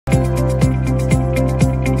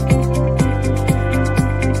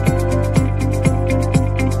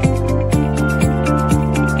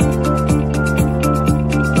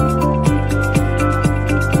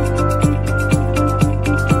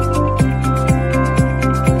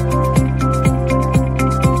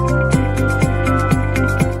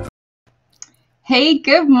Hey,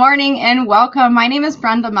 good morning and welcome. My name is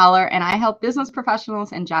Brenda Meller, and I help business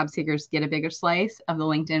professionals and job seekers get a bigger slice of the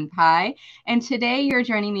LinkedIn pie. And today you're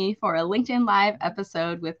joining me for a LinkedIn Live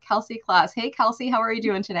episode with Kelsey Kloss. Hey, Kelsey, how are you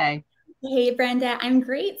doing today? Hey, Brenda, I'm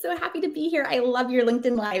great. So happy to be here. I love your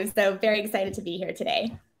LinkedIn Live, so very excited to be here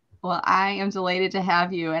today. Well, I am delighted to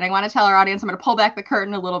have you. And I want to tell our audience, I'm going to pull back the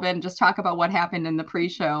curtain a little bit and just talk about what happened in the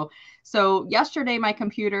pre-show. So yesterday, my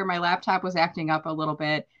laptop was acting up a little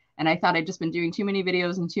bit. And I thought I'd just been doing too many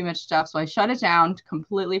videos and too much stuff. So I shut it down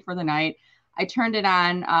completely for the night. I turned it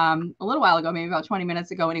on a little while ago, maybe about 20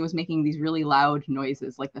 minutes ago, and it was making these really loud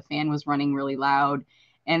noises, like the fan was running really loud.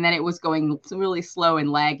 And then it was going really slow and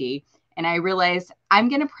laggy. And I realized I'm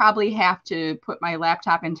going to probably have to put my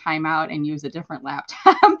laptop in timeout and use a different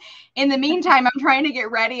laptop. In the meantime, I'm trying to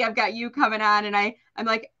get ready. I've got you coming on, and I'm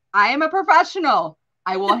like, I am a professional.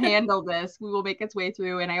 I will handle this. We will make its way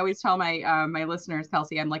through. And I always tell my my listeners,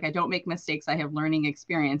 Kelsey, I'm like, I don't make mistakes. I have learning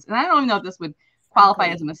experience. And I don't even know if this would qualify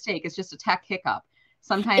as a mistake. It's just a tech hiccup.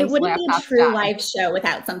 Sometimes it wouldn't be a true live show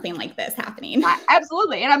without something like this happening.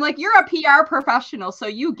 Absolutely. And I'm like, you're a PR professional, so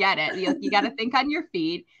you get it. You got to think on your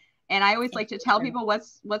feet. And I always like to tell people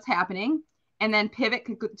what's happening and then pivot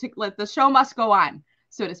to let the show must go on,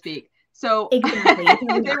 so to speak. So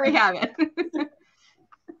exactly. There we have it.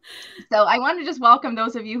 So I want to just welcome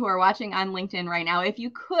those of you who are watching on LinkedIn right now. If you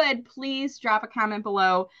could, please drop a comment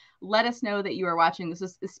below. Let us know that you are watching. This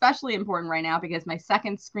is especially important right now because my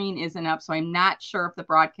second screen isn't up, so I'm not sure if the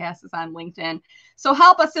broadcast is on LinkedIn. So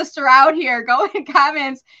help a sister out here. Go in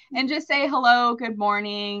comments and just say hello, good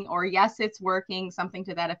morning, or yes, it's working, something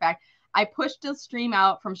to that effect. I pushed the stream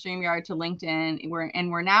out from StreamYard to LinkedIn.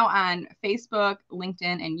 We're now on Facebook, LinkedIn,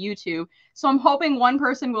 and YouTube. So I'm hoping one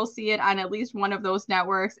person will see it on at least one of those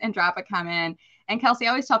networks and drop a comment. And Kelsey, I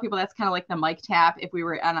always tell people that's kind of like the mic tap. If we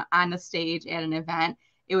were on the stage at an event,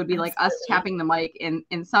 it would be like us tapping the mic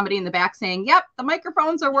and somebody in the back saying, yep, the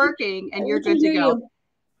microphones are working and you're good to go.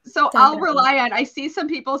 So I'll rely on, I see some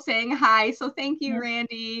people saying hi. So thank you,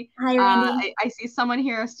 Randy. Hi, Randy. I see someone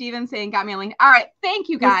here, Steven, saying, got me a link. All right. Thank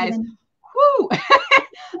you, guys. Woo.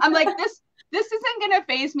 I'm like, this isn't going to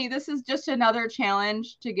faze me. This is just another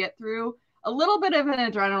challenge to get through. A little bit of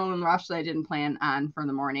an adrenaline rush that I didn't plan on for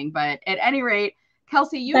the morning. But at any rate,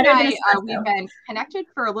 Kelsey, you and I, we've been connected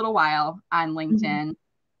for a little while on LinkedIn.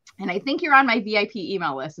 And I think you're on my VIP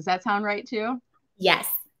email list. Does that sound right too? Yes,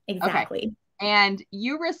 exactly. Okay. And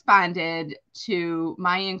you responded to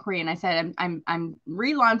my inquiry and I said, I'm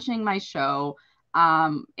relaunching my show.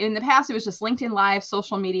 In the past, it was just LinkedIn Live,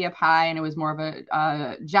 social media pie, and it was more of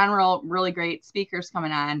a general, really great speakers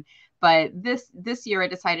coming on. But this year, I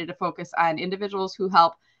decided to focus on individuals who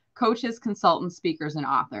help coaches, consultants, speakers, and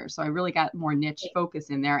authors. So I really got more niche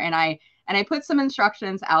focus in there. And I put some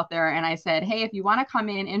instructions out there and I said, hey, if you want to come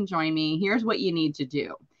in and join me, here's what you need to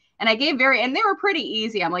do. And I gave and they were pretty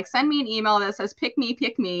easy. I'm like, send me an email that says, pick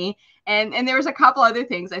me. And there was a couple other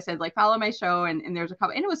things I said, like follow my show. And there's a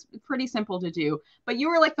couple, and it was pretty simple to do, but you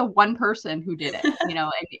were like the one person who did it, you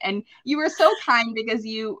know, and you were so kind because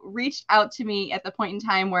you reached out to me at the point in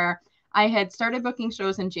time where I had started booking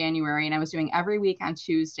shows in January and I was doing every week on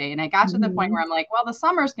Tuesday. And I got to the point where I'm like, well, the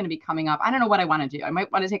summer is going to be coming up. I don't know what I want to do. I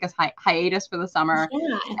might want to take a hiatus for the summer.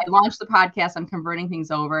 Yeah. I launched the podcast. I'm converting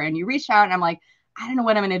things over. And you reached out and I'm like, I don't know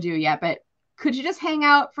what I'm going to do yet, but could you just hang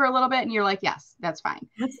out for a little bit? And you're like, yes, that's fine.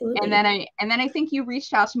 Absolutely. And then I think you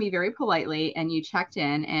reached out to me very politely and you checked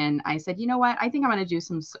in and I said, you know what? I think I'm going to do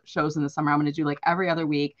some shows in the summer. I'm going to do like every other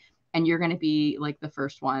week. And you're going to be like the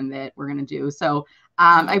first one that we're going to do. So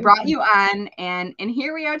I brought you on and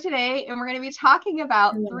here we are today. And we're going to be talking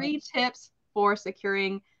about 3 tips for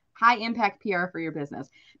securing high impact PR for your business.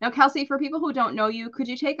 Now, Kelsey, for people who don't know you, could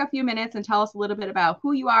you take a few minutes and tell us a little bit about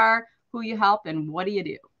who you are, who you help, and what do you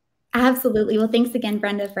do? Absolutely. Well, thanks again,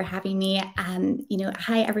 Brenda, for having me.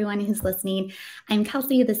 Hi, everyone who's listening. I'm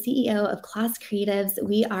Kelsey, the CEO of Kloss Creatives.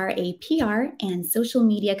 We are a PR and social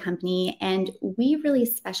media company, and we really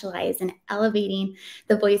specialize in elevating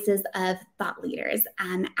the voices of thought leaders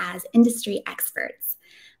as industry experts.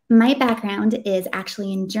 My background is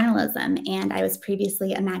actually in journalism, and I was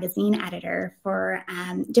previously a magazine editor for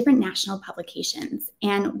different national publications.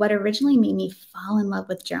 And what originally made me fall in love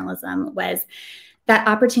with journalism was that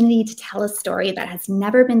opportunity to tell a story that has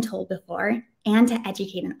never been told before and to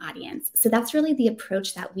educate an audience. So that's really the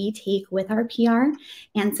approach that we take with our PR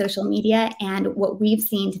and social media and what we've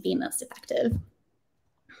seen to be most effective.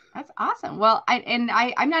 That's awesome. Well,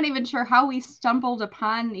 I'm not even sure how we stumbled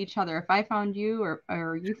upon each other. If I found you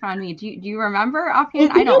or you found me, do you remember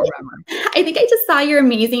offhand? I don't remember. I think I just saw your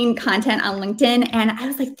amazing content on LinkedIn and I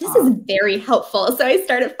was like, this is very helpful. So I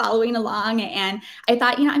started following along and I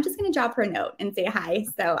thought, I'm just going to drop her a note and say hi.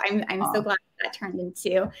 So I'm so glad that turned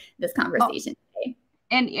into this conversation today.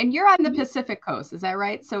 And you're on the Pacific Coast, is that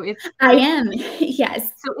right? So I am,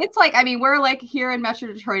 yes. So it's like, I mean, we're like here in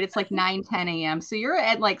Metro Detroit, it's like 9, 10 a.m. So you're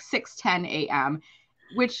at like 6, 10 a.m.,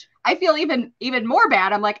 which I feel even more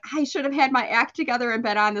bad. I'm like, I should have had my act together and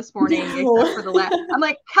been on this morning, except for the last. I'm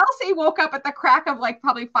like, Kelsey woke up at the crack of like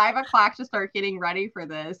probably 5 o'clock to start getting ready for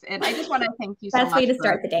this. And I just want to thank you so much. Best way to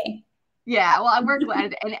start the day. Yeah, well, we're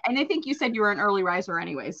glad. And I think you said you were an early riser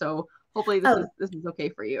anyway. So hopefully this is okay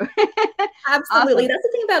for you. Absolutely. Awesome. That's the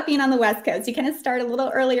thing about being on the West Coast. You kind of start a little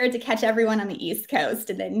earlier to catch everyone on the East Coast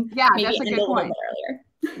and then maybe that's a good point.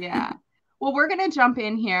 Earlier. Yeah. Well, we're going to jump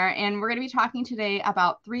in here and we're going to be talking today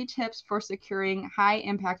about 3 tips for securing high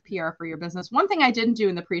impact PR for your business. One thing I didn't do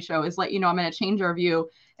in the pre-show is let you know I'm going to change our view.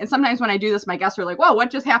 And sometimes when I do this, my guests are like, whoa, what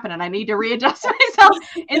just happened? And I need to readjust myself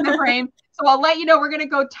in the frame. So I'll let you know we're going to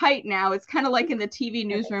go tight now. It's kind of like in the TV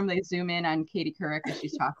newsroom, they zoom in on Katie Couric as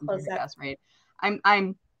she's talking to her guest, right?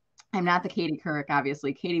 I'm not the Katie Couric,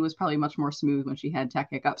 obviously. Katie was probably much more smooth when she had tech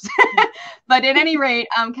hiccups. But at any rate,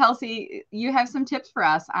 Kelsey, you have some tips for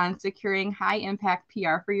us on securing high impact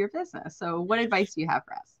PR for your business. So what advice do you have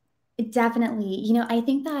for us? Definitely. I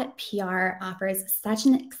think that PR offers such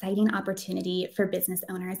an exciting opportunity for business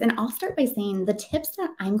owners. And I'll start by saying the tips that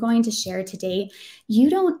I'm going to share today, you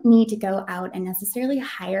don't need to go out and necessarily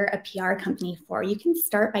hire a PR company for. You can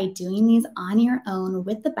start by doing these on your own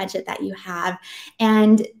with the budget that you have,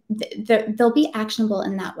 and they'll be actionable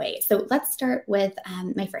in that way. So let's start with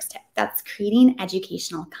my first tip. That's creating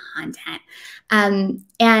educational content.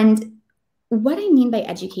 And what I mean by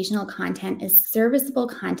educational content is serviceable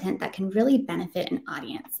content that can really benefit an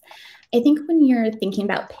audience. I think when you're thinking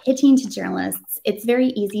about pitching to journalists, it's very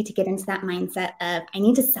easy to get into that mindset of, I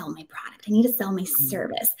need to sell my product, I need to sell my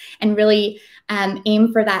service, and really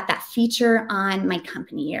aim for that feature on my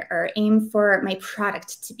company or aim for my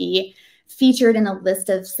product to be featured in a list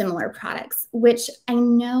of similar products, which I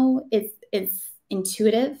know is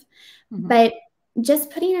intuitive, but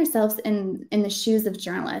just putting ourselves in the shoes of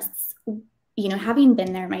journalists, having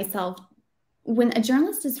been there myself, when a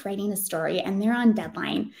journalist is writing a story and they're on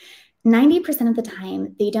deadline, 90% of the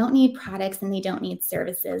time, they don't need products and they don't need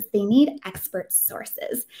services. They need expert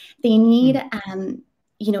sources. They need,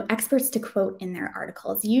 experts to quote in their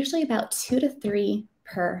articles, usually about 2 to 3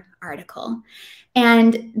 per article.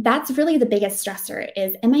 And that's really the biggest stressor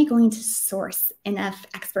is, am I going to source enough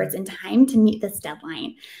experts in time to meet this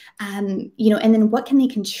deadline? And then what can they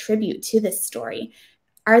contribute to this story?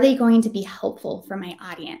 Are they going to be helpful for my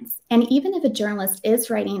audience? And even if a journalist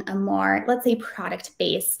is writing a more, let's say,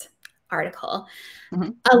 product-based article,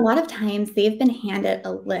 a lot of times they've been handed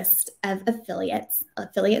a list of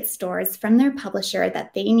affiliate stores from their publisher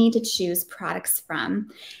that they need to choose products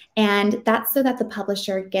from. And that's so that the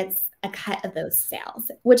publisher gets a cut of those sales,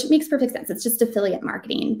 which makes perfect sense. It's just affiliate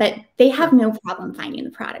marketing, but they have no problem finding the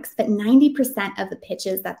products. But 90% of the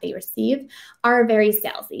pitches that they receive are very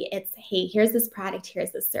salesy. It's, hey, here's this product,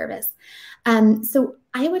 here's this service. So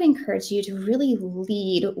I would encourage you to really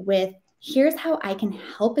lead with, here's how I can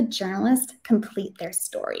help a journalist complete their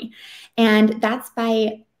story. And that's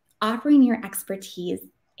by offering your expertise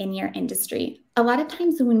in your industry. A lot of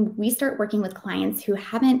times when we start working with clients who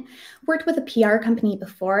haven't worked with a PR company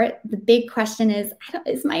before, the big question is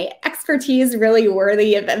my expertise really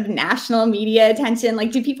worthy of national media attention?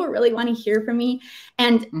 Like, do people really want to hear from me?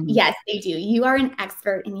 And yes, they do. You are an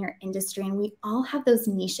expert in your industry, and we all have those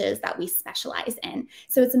niches that we specialize in.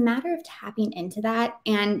 So it's a matter of tapping into that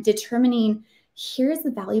and determining, here's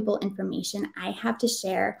the valuable information I have to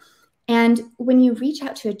share. And when you reach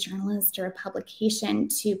out to a journalist or a publication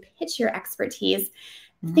to pitch your expertise,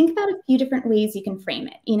 think about a few different ways you can frame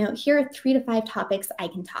it. Here are 3 to 5 topics I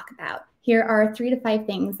can talk about. Here are 3 to 5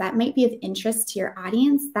 things that might be of interest to your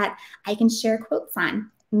audience that I can share quotes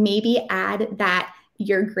on. Maybe add that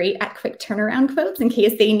you're great at quick turnaround quotes in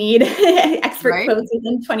case they need expert quotes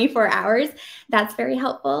within 24 hours. That's very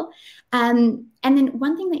helpful. And then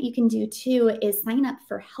one thing that you can do too is sign up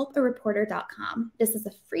for helpareporter.com. This is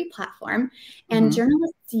a free platform, and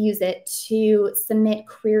journalists use it to submit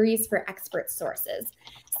queries for expert sources.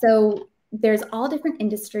 So there's all different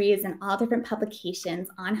industries and all different publications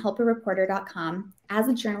on helpareporter.com. As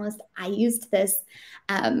a journalist, I used this,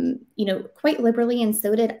 quite liberally, and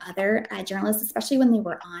so did other journalists, especially when they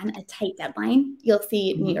were on a tight deadline. You'll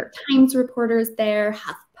see New York Times reporters there,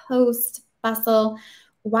 HuffPost, Bustle.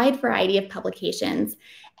 wide variety of publications.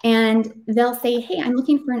 And they'll say, hey, I'm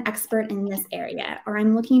looking for an expert in this area, or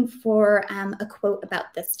I'm looking for a quote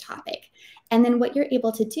about this topic. And then what you're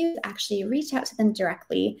able to do is actually reach out to them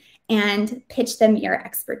directly and pitch them your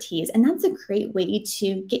expertise. And that's a great way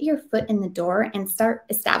to get your foot in the door and start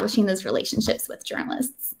establishing those relationships with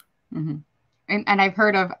journalists. Mm-hmm. And I've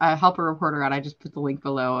heard of a helper reporter out. I just put the link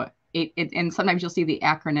below. And sometimes you'll see the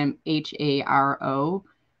acronym HARO.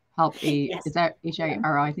 Yes. Is that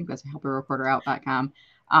HARO? I think that's helperreporterout.com.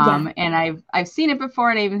 And I've seen it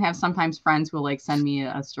before, and I even have sometimes friends who will like send me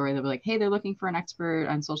a story. They'll be like, hey, they're looking for an expert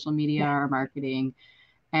on social media or marketing.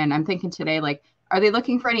 And I'm thinking today, like, are they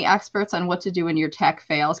looking for any experts on what to do when your tech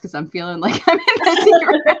fails? Because I'm feeling like I'm in the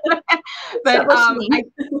secret. But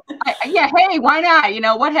hey, why not? You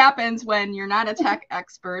know, what happens when you're not a tech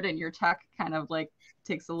expert and your tech kind of like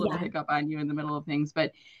takes a little hiccup on you in the middle of things?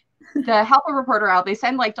 But the helper reporter out,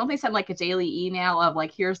 don't they send like a daily email of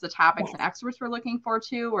like, here's the topics and experts we're looking for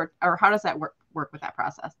too, or how does that work with that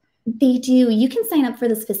process? They do. You can sign up for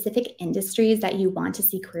the specific industries that you want to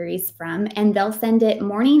see queries from, and they'll send it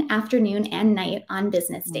morning, afternoon, and night on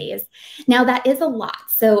business days. Now, that is a lot.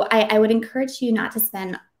 So I would encourage you not to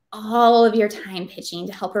spend all of your time pitching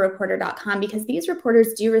to helperreporter.com, because these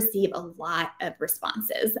reporters do receive a lot of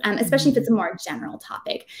responses, especially if it's a more general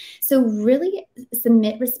topic. So really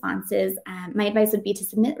submit responses. My advice would be to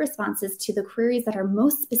submit responses to the queries that are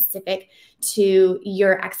most specific to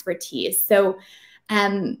your expertise. So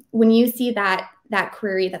when you see that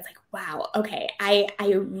query that's like, wow, okay, I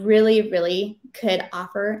really, really could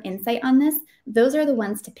offer insight on this, those are the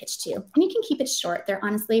ones to pitch to. And you can keep it short. They're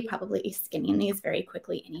honestly probably skimming these very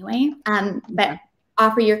quickly anyway. But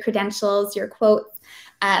offer your credentials, your quotes,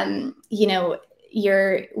 you know,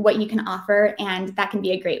 what you can offer, and that can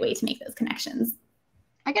be a great way to make those connections.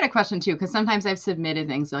 I get a question too, because sometimes I've submitted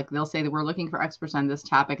things like they'll say that we're looking for experts on this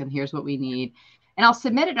topic and here's what we need. And I'll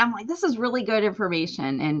submit it. I'm like, this is really good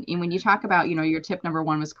information. And when you talk about, you know, your tip number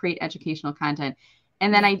one was create educational content.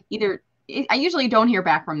 And then I usually don't hear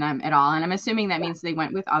back from them at all. And I'm assuming that means they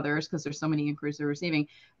went with others because there's so many inquiries they're receiving.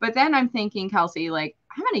 But then I'm thinking, Kelsey, like,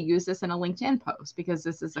 I'm going to use this in a LinkedIn post because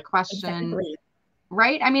this is a question. Exactly.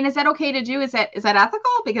 Right? I mean, is that okay to do? Is that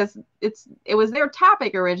ethical? Because it was their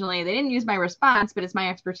topic originally. They didn't use my response, but it's my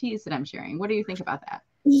expertise that I'm sharing. What do you think about that?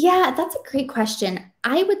 Yeah, that's a great question.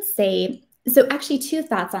 I would say, so actually two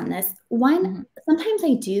thoughts on this. One, sometimes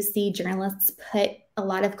I do see journalists put a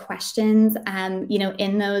lot of questions, you know,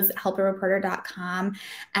 in those helperreporter.com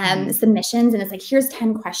submissions. And it's like, here's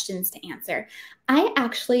 10 questions to answer. I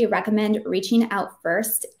actually recommend reaching out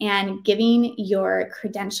first and giving your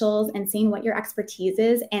credentials and seeing what your expertise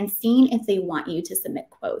is and seeing if they want you to submit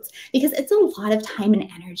quotes, because it's a lot of time and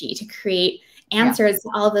energy to create answers to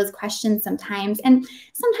all of those questions sometimes. And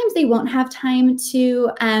sometimes they won't have time to,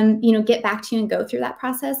 you know, get back to you and go through that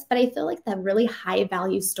process. But I feel like the really high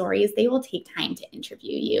value stories, they will take time to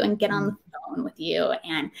interview you and get on the phone with you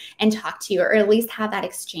and talk to you, or at least have that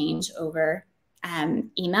exchange over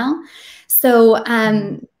email. So,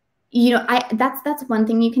 you know, that's one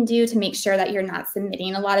thing you can do to make sure that you're not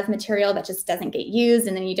submitting a lot of material that just doesn't get used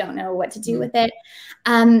and then you don't know what to do with it.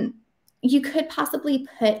 You could possibly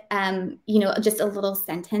put, you know, just a little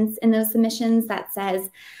sentence in those submissions that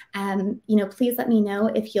says, you know, please let me know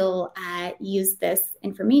if you'll use this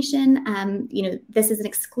information. You know, this is an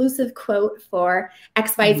exclusive quote for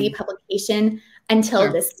XYZ publication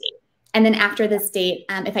until this date. And then after this date,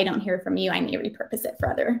 if I don't hear from you, I may repurpose it for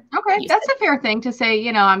other uses. That's a fair thing to say.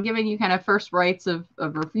 You know, I'm giving you kind of first rights of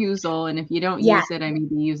refusal. And if you don't use it, I may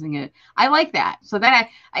be using it. I like that. So then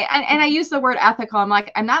I use the word ethical. I'm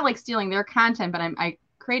like, I'm not like stealing their content, but I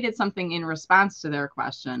created something in response to their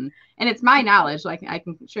question. And it's my knowledge, like I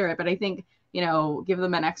can share it. But I think, you know, give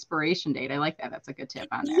them an expiration date. I like that. That's a good tip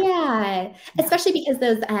on there. Yeah, especially because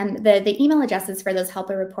those the email addresses for those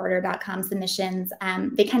helperreporter.com submissions,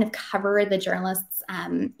 they kind of cover the journalist's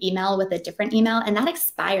email with a different email, and that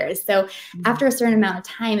expires. So after a certain amount of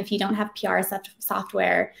time, if you don't have PR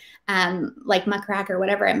software like Muckrack or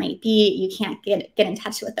whatever it might be, you can't get in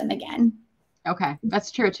touch with them again. Okay,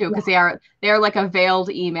 that's true too, because they are like a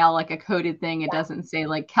veiled email, like a coded thing. It doesn't say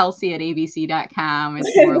like Kelsey at abc.com.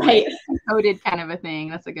 It's more like a coded kind of a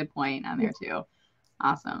thing. That's a good point on there too.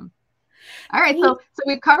 Awesome. All right, so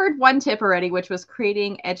we've covered one tip already, which was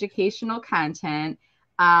creating educational content.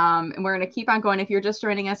 And we're going to keep on going. If you're just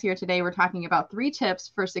joining us here today, we're talking about 3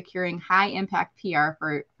 tips for securing high impact PR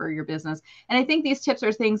for your business. And I think these tips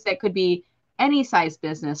are things that could be any size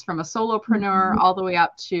business, from a solopreneur all the way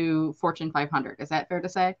up to Fortune 500. Is that fair to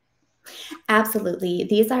say? Absolutely.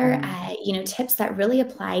 These are, tips that really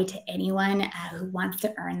apply to anyone who wants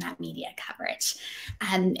to earn that media coverage.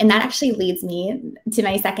 And that actually leads me to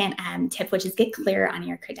my second tip, which is get clear on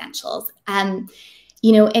your credentials. And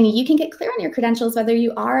you can get clear on your credentials, whether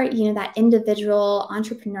you are, that individual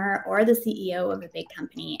entrepreneur or the CEO of a big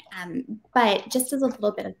company. But just as a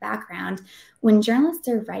little bit of background, when journalists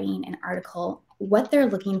are writing an article, what they're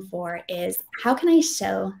looking for is, how can I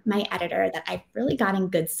show my editor that I've really gotten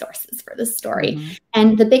good sources for this story? Mm-hmm.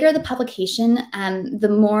 And the bigger the publication, the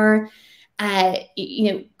more,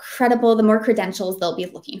 credible, the more credentials they'll be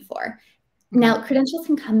looking for. Now, credentials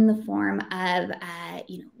can come in the form of,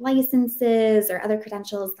 licenses or other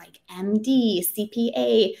credentials like MD,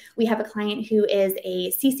 CPA. We have a client who is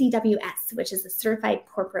a CCWS, which is a Certified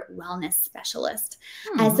Corporate Wellness Specialist.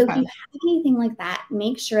 So if you have anything like that,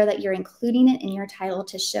 make sure that you're including it in your title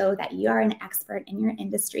to show that you are an expert in your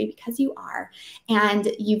industry, because you are,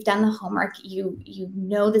 and you've done the homework. You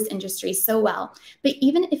know this industry so well. But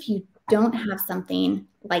even if you don't have something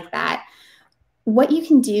like that, what you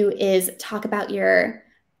can do is talk about your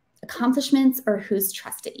accomplishments or who's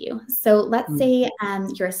trusted you. So let's say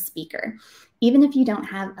you're a speaker. Even if you don't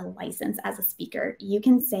have a license as a speaker, you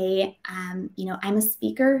can say, I'm a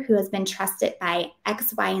speaker who has been trusted by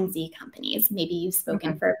X, Y, and Z companies. Maybe you've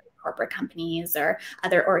spoken for corporate companies or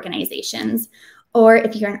other organizations. Or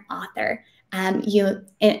if you're an author, an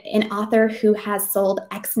author who has sold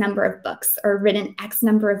X number of books or written X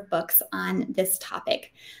number of books on this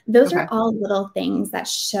topic. Those are all little things that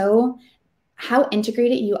show how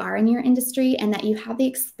integrated you are in your industry and that you have the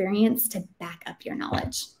experience to back up your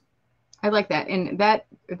knowledge. I like that. And that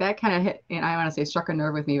kind of hit, and I want to say struck a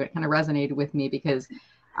nerve with me, but kind of resonated with me, because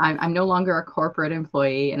I'm no longer a corporate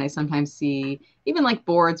employee. And I sometimes see, even like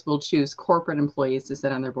boards will choose corporate employees to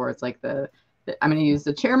sit on their boards, like I'm going to use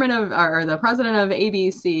the chairman of, or the president of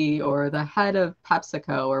ABC, or the head of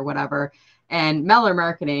PepsiCo, or whatever. And Meller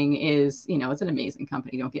Marketing is, it's an amazing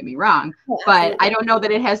company, don't get me wrong, but I don't know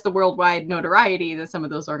that it has the worldwide notoriety that some of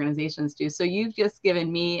those organizations do. So you've just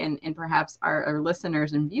given me and perhaps our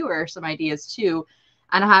listeners and viewers some ideas too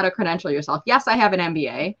on how to credential yourself. Yes, I have an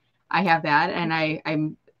MBA. I have that. And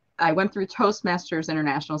I went through Toastmasters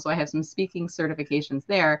International, so I have some speaking certifications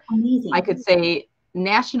there. Amazing. I could say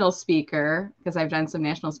national speaker, because I've done some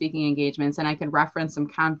national speaking engagements, and I could reference some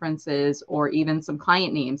conferences or even some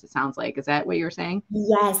client names, it sounds like. Is that what you're saying?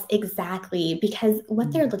 Yes, exactly. Because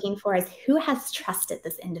what they're looking for is who has trusted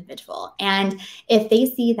this individual. And if they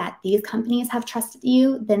see that these companies have trusted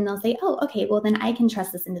you, then they'll say, oh, okay, well, then I can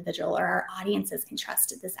trust this individual, or our audiences can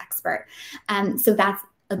trust this expert. So that's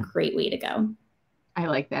a great way to go. I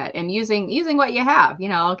like that. And using what you have,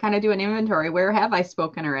 kind of do an inventory. Where have I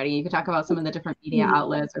spoken already? You could talk about some of the different media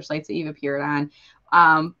outlets or sites that you've appeared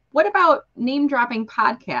on. What about name dropping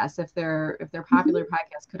podcasts? If they're popular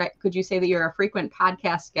podcasts, could you say that you're a frequent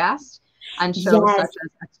podcast guest on shows such as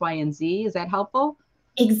X, Y, and Z? Is that helpful?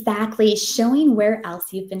 Exactly. Showing where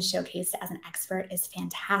else you've been showcased as an expert is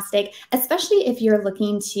fantastic, especially if you're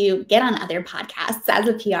looking to get on other podcasts as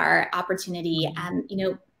a PR opportunity.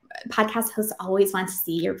 Podcast hosts always want to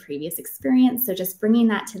see your previous experience. So just bringing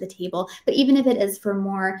that to the table. But even if it is for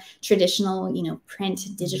more traditional, print,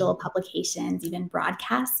 digital publications, even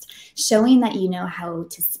broadcast, showing that you know how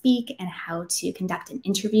to speak and how to conduct an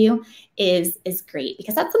interview is great,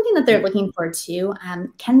 because that's something that they're looking for too.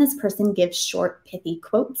 Can this person give short, pithy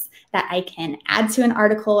quotes that I can add to an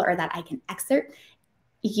article or that I can excerpt?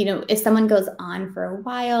 If someone goes on for a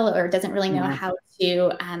while or doesn't really know how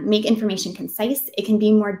to make information concise, it can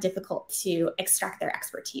be more difficult to extract their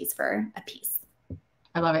expertise for a piece.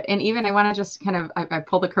 I love it. And even I want to just kind of, I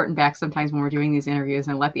pull the curtain back sometimes when we're doing these interviews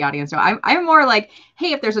and let the audience know. I'm more like,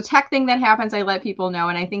 hey, if there's a tech thing that happens, I let people know.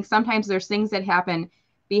 And I think sometimes there's things that happen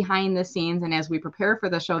behind the scenes and as we prepare for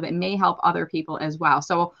the show that may help other people as well.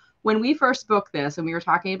 So when we first booked this and we were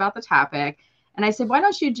talking about the topic, and I said, why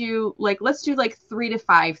don't you do let's do 3 to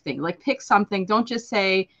 5 things, pick something. Don't just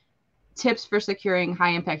say tips for securing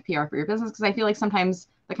high impact PR for your business. Cause I feel like sometimes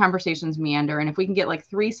the conversations meander, and if we can get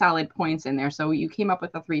 3 solid points in there. So you came up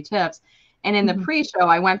with the 3 tips, and in the pre-show,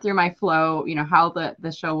 I went through my flow, how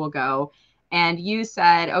the show will go. And you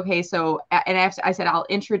said, okay, so, and I said, I'll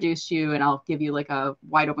introduce you and I'll give you a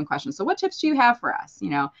wide open question. So what tips do you have for us?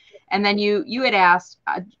 And then you had asked,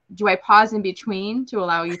 do I pause in between to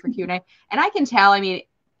allow you for Q&A? And I can tell,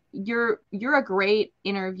 you're a great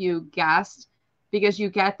interview guest, because you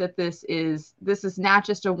get that this is not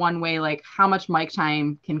just a one way, how much mic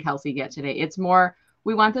time can Kelsey get today? It's more,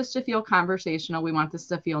 we want this to feel conversational. We want this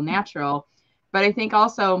to feel natural. But I think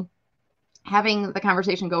also having the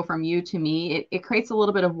conversation go from you to me, it creates a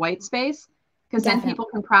little bit of white space because then people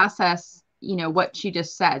can process, you know, what she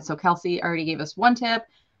just said. So Kelsey already gave us one tip,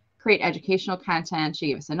 create educational content. She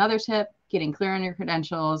gave us another tip, getting clear on your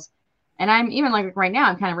credentials. And I'm even like right now,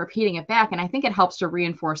 I'm kind of repeating it back. And I think it helps to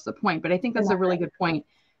reinforce the point. But I think that's a really good point.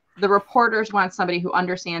 The reporters want somebody who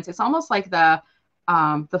understands. It's almost like the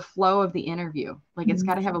flow of the interview. Like it's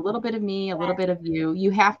got to have a little bit of me, a little bit of you.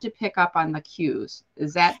 You have to pick up on the cues.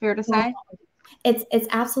 Is that fair to say? It's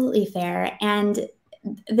absolutely fair. And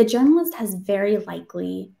the journalist has very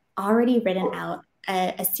likely already written out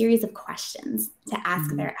a series of questions to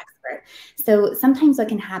ask their expert. So sometimes what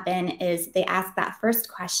can happen is they ask that first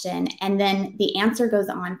question and then the answer goes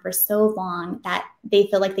on for so long that they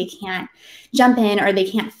feel like they can't jump in or they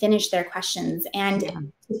can't finish their questions. And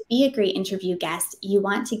to be a great interview guest, you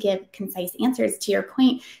want to give concise answers to your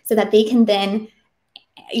point so that they can then,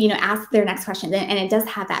 you know, ask their next question. And it does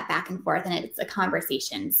have that back and forth and it's a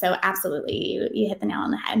conversation. So absolutely, you hit the nail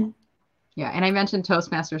on the head. Yeah. And I mentioned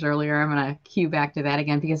Toastmasters earlier. I'm going to cue back to that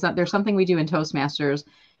again, because there's something we do in Toastmasters.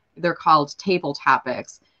 They're called table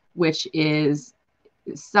topics, which is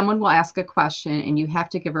someone will ask a question and you have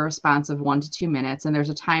to give a response of 1 to 2 minutes. And there's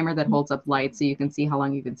a timer that holds up lights so you can see how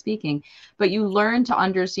long you've been speaking. But you learn to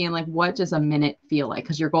understand, like, what does a minute feel like?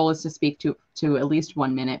 Because your goal is to speak to at least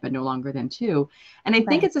 1 minute, but no longer than 2. And I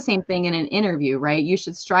think it's the same thing in an interview, right? You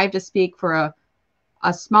should strive to speak for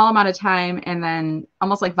a small amount of time and then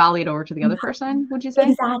almost like volley it over to the other person, would you say?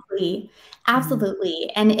 Exactly. Absolutely.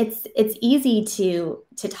 And it's easy to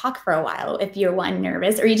talk for a while if you're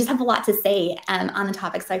nervous or you just have a lot to say on the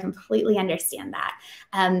topic. So I completely understand that.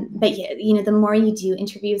 But you know, the more you do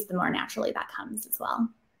interviews, the more naturally that comes as well.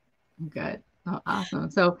 Good. Oh, awesome.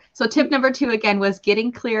 So tip number 2 again was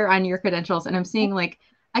getting clear on your credentials. And I'm seeing, like,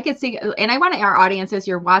 I could see, and I want our audience, as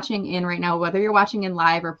you're watching in right now, whether you're watching in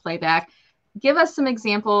live or playback, give us some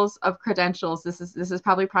examples of credentials. This is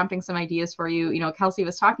probably prompting some ideas for you. You know, Kelsey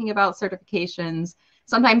was talking about certifications.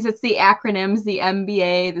 Sometimes it's the acronyms, the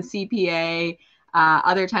MBA, the CPA.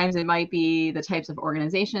 Other times it might be the types of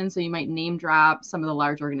organizations. So you might name drop some of the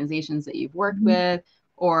large organizations that you've worked with,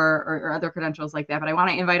 or other credentials like that. But I want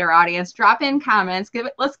to invite our audience, drop in comments.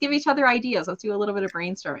 Let's give each other ideas. Let's do a little bit of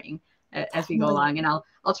brainstorming as we go along. And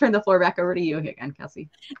I'll turn the floor back over to you again, Kelsey.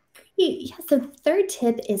 Yeah, so the third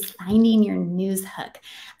tip is finding your news hook.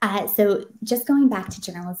 So just going back to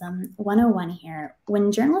journalism 101 here,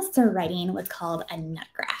 when journalists are writing what's called a nut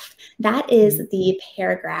graph, that is the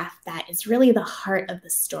paragraph that is really the heart of the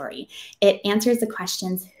story. It answers the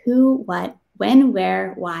questions who, what, when,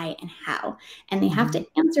 where, why, and how. And they have to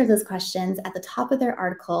answer those questions at the top of their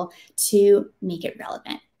article to make it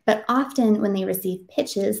relevant. But often when they receive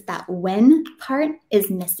pitches, that when part is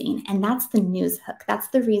missing. And that's the news hook. That's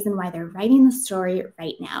the reason why they're writing the story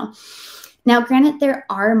right now. Now, granted, there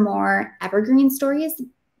are more evergreen stories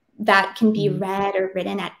that can be read or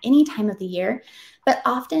written at any time of the year. But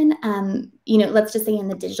often, you know, let's just say in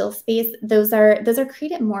the digital space, those are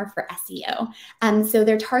created more for SEO. So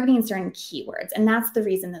they're targeting certain keywords, and that's the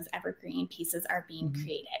reason those evergreen pieces are being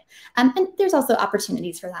created. And there's also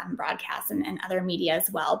opportunities for that in broadcast and other media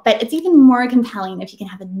as well. But it's even more compelling if you can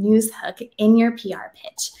have a news hook in your PR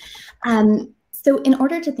pitch. So in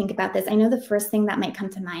order to think about this, I know the first thing that might come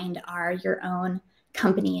to mind are your own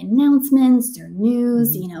company announcements or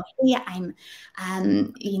news, you know, hey,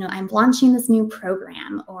 I'm launching this new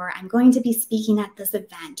program, or I'm going to be speaking at this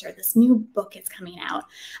event, or this new book is coming out.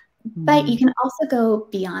 But you can also go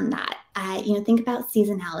beyond that. You know, think about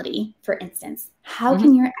seasonality, for instance. How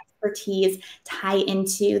can your expertise tie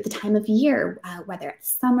into the time of year, whether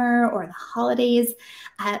it's summer or the holidays?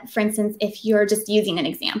 For instance, if you're just using an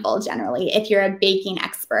example, generally, if you're a baking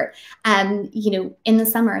expert, you know, in the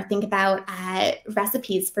summer, think about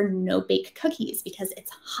recipes for no-bake cookies because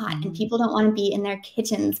it's hot and people don't want to be in their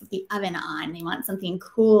kitchens with the oven on. They want something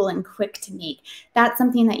cool and quick to make. That's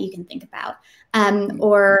something that you can think about.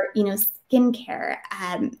 Or, you know, skincare.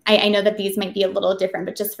 I know that these might be a little different,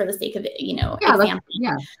 but just for the sake of, you know, example,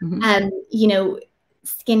 you know,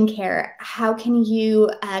 skincare, how can you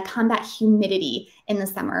combat humidity in the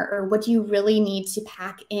summer? Or what do you really need to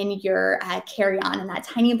pack in your carry-on in that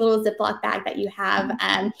tiny little Ziploc bag that you have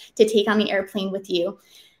to take on the airplane with you?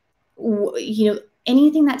 You know,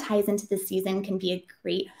 anything that ties into the season can be a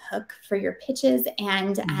great hook for your pitches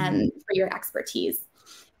and for your expertise.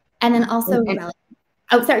 And then also,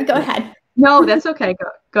 oh, sorry, go ahead. No, that's okay.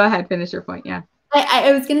 Go ahead, finish your point. Yeah.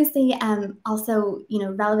 I was going to say also, you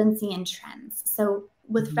know, relevancy and trends. So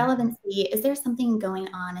with relevancy, is there something going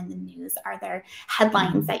on in the news? Are there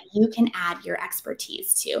headlines that you can add your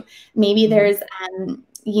expertise to? Maybe there's,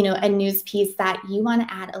 a news piece that you want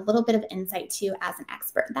to add a little bit of insight to as an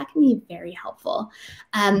expert. That can be very helpful.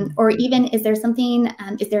 Or even, is there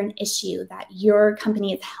an issue that your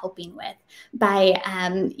company is helping with by,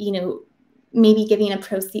 maybe giving a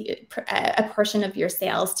portion of your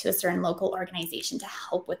sales to a certain local organization to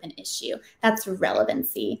help with an issue? That's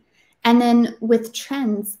relevancy. And then with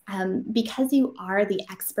trends, because you are the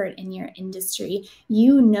expert in your industry,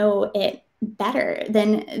 you know it better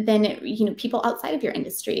than people outside of your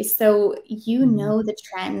industry. So you know the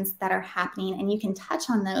trends that are happening, and you can touch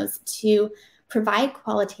on those to provide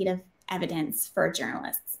qualitative evidence for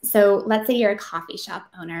journalists. So let's say you're a coffee shop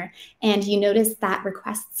owner and you notice that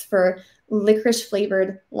requests for licorice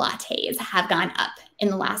flavored lattes have gone up in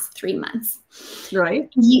the last 3 months. Right.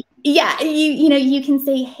 You can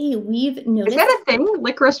say, hey, we've noticed. Is that a thing?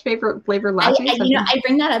 Licorice flavored lattes? I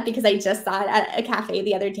bring that up because I just saw it at a cafe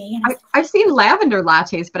the other day. And I've seen lavender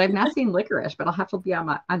lattes, but I've not seen licorice, but I'll have to be on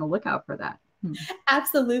the lookout for that.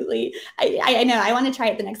 Absolutely. I know. I want to try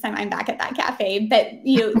it the next time I'm back at that cafe. But,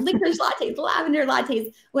 licorice lattes, lavender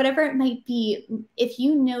lattes, whatever it might be, if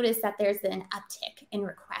you notice that there's an uptick in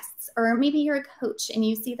requests, or maybe you're a coach and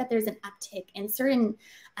you see that there's an uptick in certain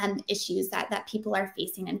issues that people are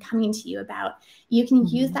facing and coming to you about, you can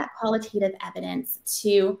use that qualitative evidence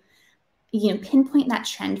to pinpoint that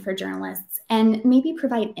trend for journalists and maybe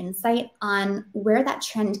provide insight on where that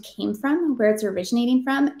trend came from, where it's originating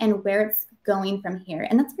from, and where it's going from here.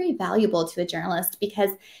 And that's very valuable to a journalist because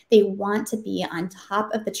they want to be on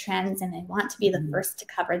top of the trends and they want to be the first to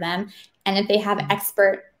cover them. And if they have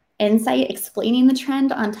expert insight explaining the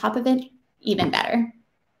trend on top of it, even better.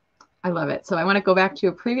 I love it. So I want to go back to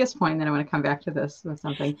a previous point, and then I want to come back to this with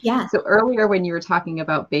something. Yeah. So earlier when you were talking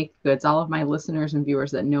about baked goods, all of my listeners and viewers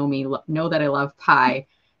that know me know that I love pie.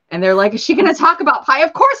 And they're like, is she going to talk about pie?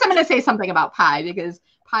 Of course I'm going to say something about pie because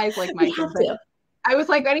pie is like my thing. I was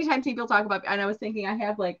like, anytime people talk about, and I was thinking I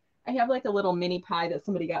have like a little mini pie that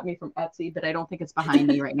somebody got me from Etsy, but I don't think it's behind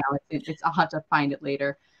me right now. I'll have to find it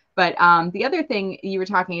later. But the other thing you were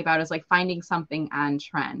talking about is like finding something on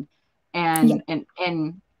trend. And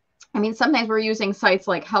I mean, sometimes we're using sites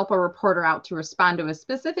like Help a Reporter Out to respond to a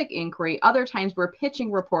specific inquiry. Other times we're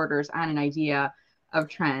pitching reporters on an idea of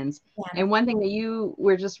trends. Yeah. And one thing that you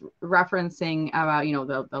were just referencing about,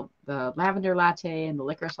 the lavender latte and the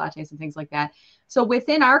licorice lattes and things like that. So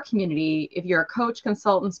within our community, if you're a coach,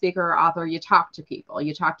 consultant, speaker, or author, you talk to people,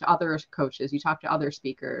 you talk to other coaches, you talk to other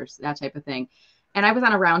speakers, that type of thing. And I was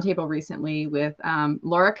on a roundtable recently with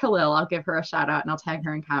Laura Khalil. I'll give her a shout out and I'll tag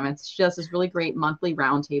her in comments. She does this really great monthly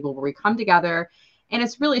roundtable where we come together, and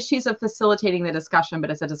it's really, she's facilitating the discussion, but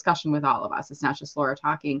it's a discussion with all of us. It's not just Laura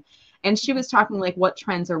talking. And she was talking like, what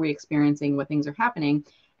trends are we experiencing? What things are happening?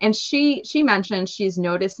 And she mentioned she's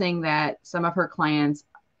noticing that some of her clients,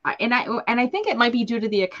 and I think it might be due to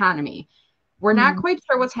the economy. We're not quite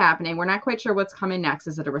sure what's happening. We're not quite sure what's coming next.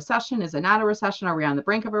 Is it a recession? Is it not a recession? Are we on the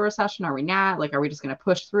brink of a recession? Are we not? Like, are we just going to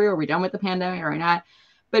push through? Are we done with the pandemic? Are we not?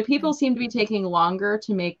 But people seem to be taking longer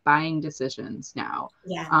to make buying decisions now.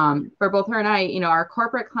 Yeah. For both her and I, our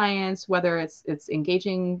corporate clients, whether it's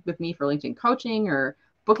engaging with me for LinkedIn coaching or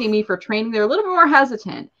booking me for training, they're a little bit more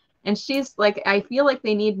hesitant. And she's like, I feel like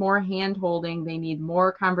they need more hand holding. They need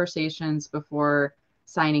more conversations before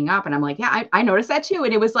signing up. And I'm like, yeah, I noticed that too.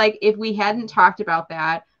 And it was like, if we hadn't talked about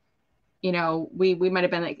that, we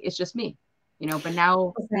might've been like, it's just me, but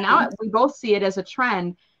now we both see it as a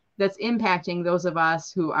trend that's impacting those of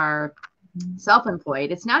us who are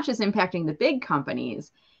self-employed. It's not just impacting the big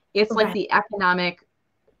companies. It's like the economic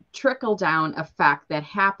trickle down effect that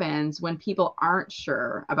happens when people aren't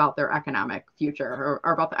sure about their economic future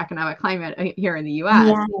or about the economic climate here in the US.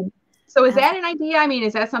 Yeah. So is that an idea? I mean,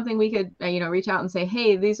 is that something we could, reach out and say,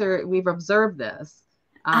 hey, we've observed this.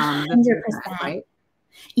 100%. Right?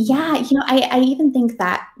 Yeah. I even think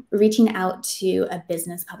that reaching out to a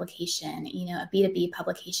business publication, a B2B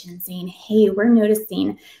publication and saying, hey, we're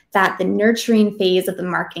noticing that the nurturing phase of the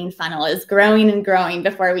marketing funnel is growing and growing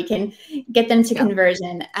before we can get them to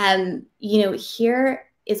conversion. Here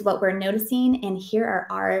is what we're noticing. And here are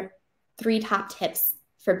our 3 top tips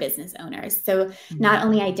for business owners. So not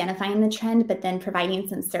only identifying the trend, but then providing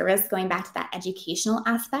some service, going back to that educational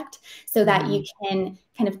aspect so that you can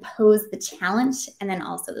kind of pose the challenge and then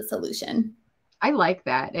also the solution. I like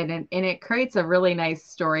that. And it creates a really nice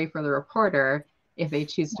story for the reporter if they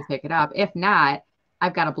choose to pick it up. If not,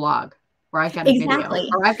 I've got a blog or I've got a video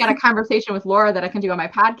or I've got a conversation with Laura that I can do on my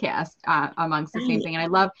podcast amongst the same thing. And I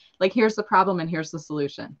love, like, here's the problem and here's the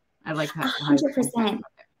solution. I like that. 100%.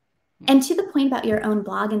 And to the point about your own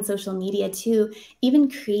blog and social media too, even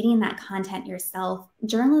creating that content yourself,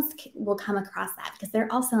 journalists will come across that because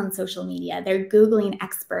they're also on social media. They're Googling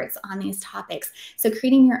experts on these topics. So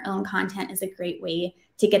creating your own content is a great way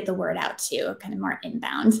to get the word out too, kind of more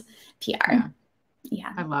inbound PR.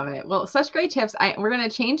 Yeah. I love it. Well, such great tips. We're going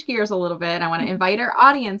to change gears a little bit. I want to invite our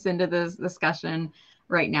audience into this discussion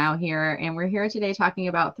right now here. And we're here today talking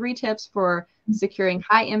about 3 tips for securing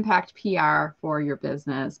high impact PR for your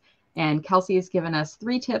business. And Kelsey has given us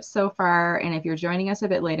 3 tips so far. And if you're joining us a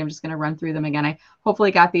bit late, I'm just going to run through them again. I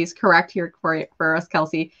hopefully got these correct here for us,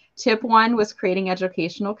 Kelsey. Tip 1 was creating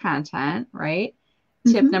educational content, right?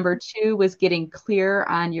 Tip number 2 was getting clear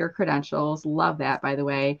on your credentials. Love that, by the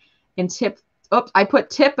way. And I put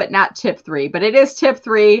tip, but not tip 3, but it is tip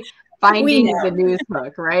 3, finding the news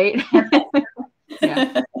hook, right?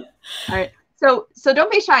 Yeah. All right. So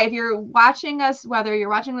don't be shy. If you're watching us, whether you're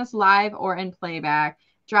watching this live or in playback,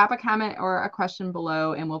 drop a comment or a question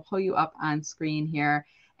below and we'll pull you up on screen here.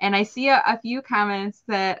 And I see a few comments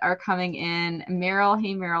that are coming in. Meryl,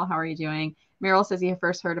 hey Meryl, how are you doing? Meryl says he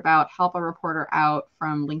first heard about Help a Reporter Out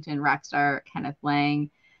from LinkedIn rockstar Kenneth Lang.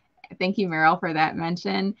 Thank you, Meryl, for that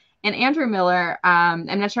mention. And Andrew Miller, I'm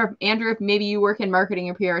not sure if Andrew, if maybe you work in marketing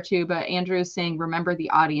or PR too, but Andrew's saying, remember the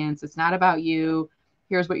audience. It's not about you.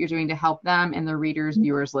 Here's what you're doing to help them and the readers,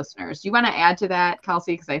 viewers, listeners. Do you want to add to that,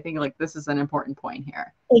 Kelsey? Because I think like this is an important point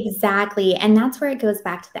here. Exactly. And that's where it goes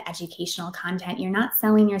back to the educational content. You're not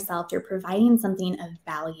selling yourself. You're providing something of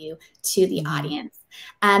value to the audience.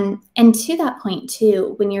 And to that point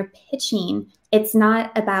too, when you're pitching, it's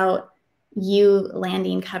not about you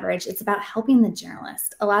landing coverage. It's about helping the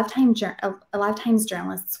journalist. A lot of times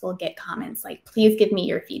journalists will get comments like, please give me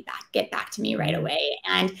your feedback, get back to me right away.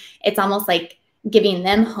 And it's almost like giving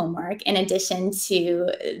them homework in addition to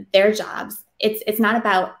their jobs. It's not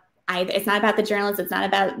about either. It's not about the journalist. It's not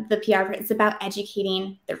about the PR. It's about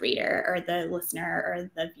educating the reader or the listener or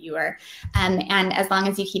the viewer. And as long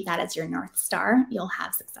as you keep that as your North Star, you'll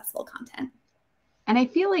have successful content. And I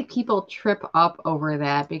feel like people trip up over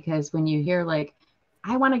that because when you hear like,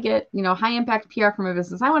 I want to get, high impact PR from a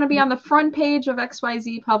business. I want to be on the front page of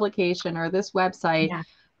XYZ publication or this website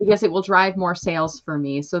because it will drive more sales for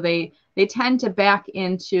me. So they tend to back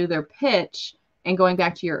into their pitch. And going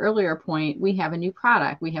back to your earlier point, we have a new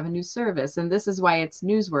product, we have a new service, and this is why it's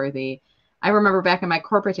newsworthy. I remember back in my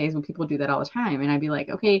corporate days when people do that all the time. And I'd be like,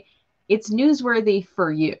 okay, it's newsworthy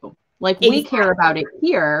for you. Like we care about it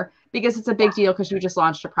here because it's a big deal because you just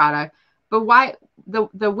launched a product. But why the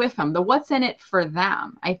with them, the what's in it for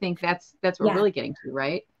them? I think that's what we're really getting to,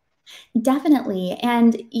 right? Definitely.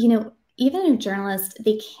 And, even a journalist,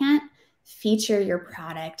 they can't feature your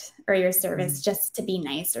product or your service just to be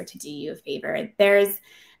nice or to do you a favor. There's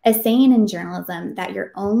a saying in journalism that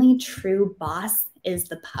your only true boss is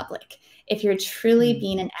the public. If you're truly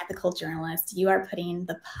being an ethical journalist, you are putting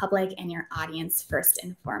the public and your audience first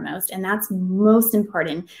and foremost. And that's most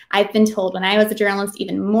important. I've been told when I was a journalist,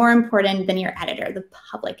 even more important than your editor, the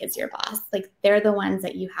public is your boss. Like they're the ones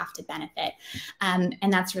that you have to benefit. And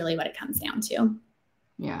that's really what it comes down to.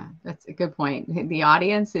 Yeah, that's a good point. The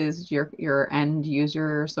audience is your end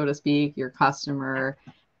user, so to speak, your customer.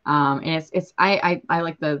 And I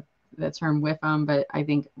like the term with them, but I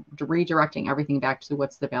think redirecting everything back to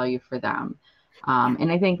what's the value for them.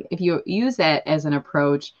 And I think if you use that as an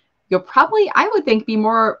approach, you'll probably, I would think, be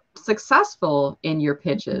more successful in your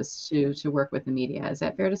pitches to work with the media. Is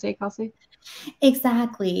that fair to say, Kelsey?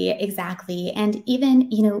 Exactly. And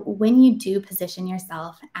even, when you do position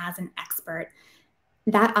yourself as an expert,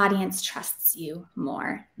 that audience trusts you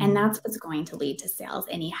more. And that's what's going to lead to sales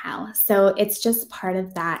anyhow. So it's just part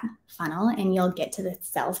of that funnel and you'll get to the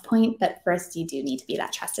sales point. But first you do need to be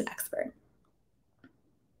that trusted expert.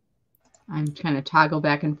 I'm trying to toggle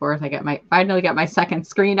back and forth. Finally got my second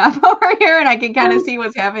screen up over here and I can kind of see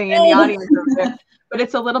what's happening in the audience over there. But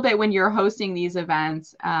it's a little bit when you're hosting these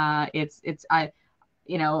events,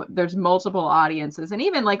 there's multiple audiences. And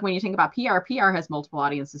even like when you think about PR has multiple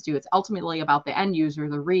audiences too. It's ultimately about the end user,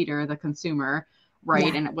 the reader, the consumer,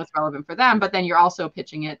 right? And what's relevant for them. But then you're also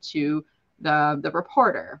pitching it to the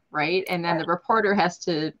reporter, right? And then the reporter has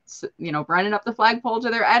to, run it up the flagpole to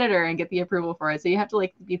their editor and get the approval for it. So you have to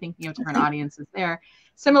be thinking of different audiences there.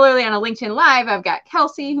 Similarly, on a LinkedIn Live, I've got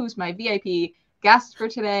Kelsey, who's my VIP guest for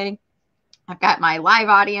today. I've got my live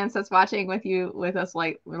audience that's watching with us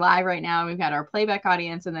like we're live right now. We've got our playback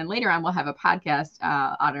audience, and then later on we'll have a podcast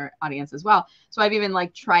audience as well. So I've even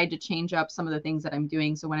tried to change up some of the things that I'm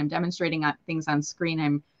doing. So when I'm demonstrating things on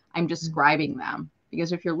screen, I'm describing them,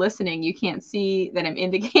 because if you're listening, you can't see that I'm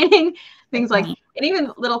indicating things like, and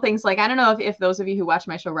even little things like, I don't know if those of you who watch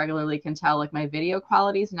my show regularly can tell, like my video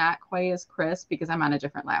quality is not quite as crisp because I'm on a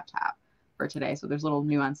different laptop for today. So there's little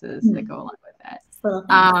nuances that go along with that.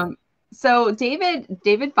 So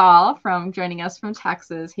David Ball from joining us from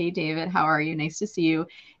Texas. Hey, David, how are you? Nice to see you.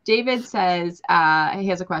 David says, he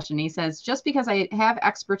has a question. He says, just because I have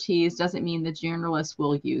expertise doesn't mean the journalists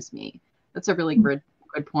will use me. That's a really good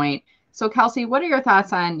point. So Kelsey, what are your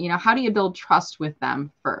thoughts on, how do you build trust with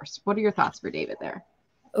them first? What are your thoughts for David there?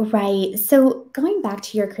 Right. So going back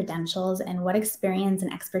to your credentials and what experience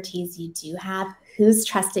and expertise you do have, who's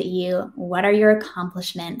trusted you, what are your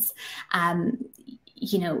accomplishments?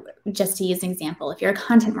 Just to use an example, if you're a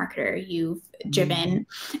content marketer, you've driven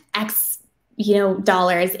X,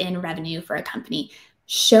 dollars in revenue for a company,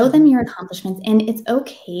 show them your accomplishments. And it's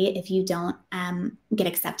okay if you don't get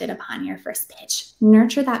accepted upon your first pitch.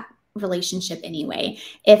 Nurture that relationship anyway.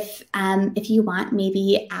 If you want,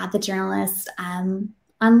 maybe add the journalist on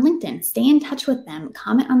LinkedIn, stay in touch with them,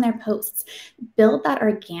 comment on their posts, build that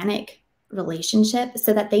organic relationship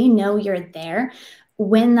so that they know you're there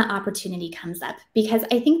when the opportunity comes up. Because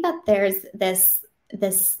I think that there's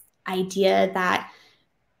this idea that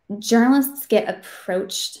journalists get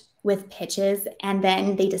approached with pitches and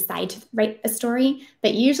then they decide to write a story.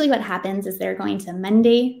 But usually what happens is they're going to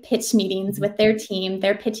Monday pitch meetings with their team,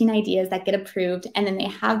 they're pitching ideas that get approved, and then they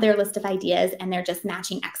have their list of ideas and they're just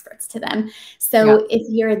matching experts to them. So if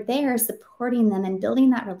you're there supporting them and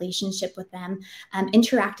building that relationship with them,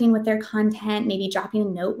 interacting with their content, maybe dropping a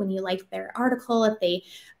note when you like their article, if they,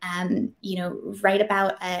 write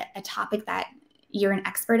about a topic that you're an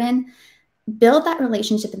expert in, build that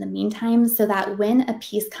relationship in the meantime so that when a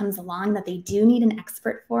piece comes along that they do need an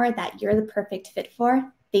expert for, that you're the perfect fit for,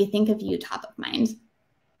 they think of you top of mind.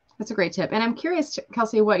 That's a great tip. And I'm curious,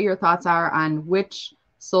 Kelsey, what your thoughts are on which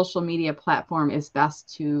social media platform is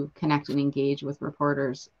best to connect and engage with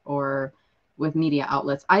reporters or with media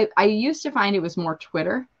outlets. I used to find it was more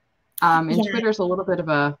Twitter. And Twitter's a little bit of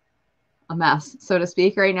a mess, so to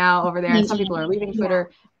speak, right now over there. And some people are leaving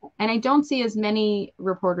Twitter. And I don't see as many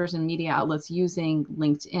reporters and media outlets using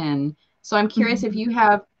LinkedIn. So I'm curious if you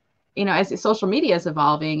have, as social media is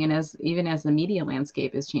evolving and even as the media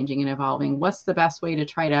landscape is changing and evolving, what's the best way to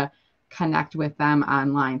try to connect with them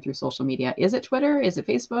online through social media? Is it Twitter? Is it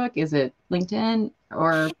Facebook? Is it LinkedIn?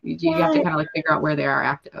 Or do you have to kind of figure out where they are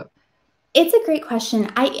active? It's a great question.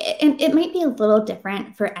 And it might be a little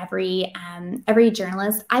different for every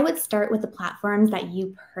journalist. I would start with the platforms that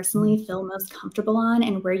you personally feel most comfortable on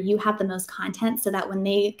and where you have the most content, so that when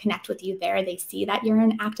they connect with you there, they see that you're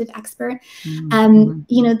an active expert.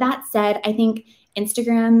 That said, I think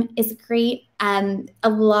Instagram is great. A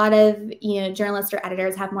lot of, journalists or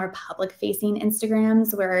editors have more public facing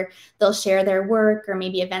Instagrams where they'll share their work or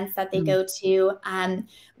maybe events that they go to.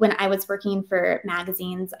 When I was working for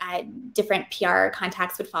magazines, different PR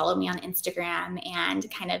contacts would follow me on Instagram and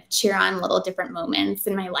kind of cheer on little different moments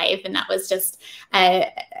in my life. And that was just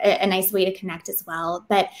a nice way to connect as well.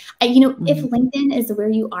 But, if LinkedIn is where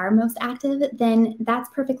you are most active, then that's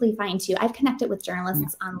perfectly fine too. I've connected with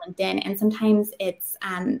journalists on LinkedIn, and sometimes it's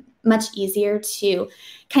much easier to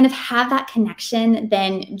kind of have that connection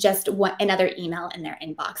than just another email in their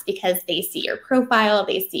inbox, because they see your profile,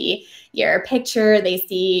 they see your picture, they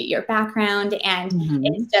see your background, and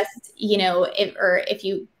it's just, if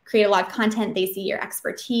you create a lot of content, they see your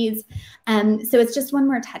expertise. So it's just one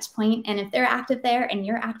more touch point. And if they're active there and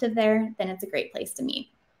you're active there, then it's a great place to meet.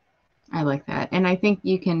 I like that. And I think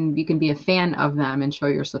you can be a fan of them and show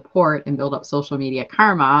your support and build up social media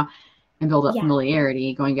karma and build up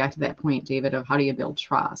familiarity. Going back to that point, David, of how do you build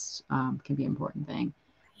trust can be an important thing.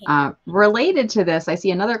 Related to this, I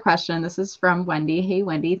see another question. This is from Wendy. Hey,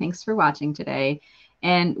 Wendy, thanks for watching today.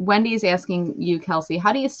 And Wendy is asking you, Kelsey,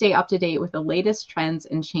 how do you stay up to date with the latest trends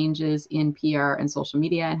and changes in PR and social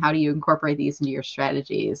media? And how do you incorporate these into your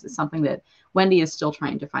strategies? It's something that Wendy is still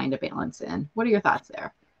trying to find a balance in. What are your thoughts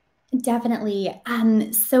there? Definitely.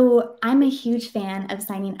 So I'm a huge fan of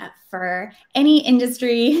signing up for any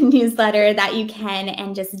industry newsletter that you can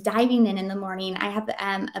and just diving in the morning. I have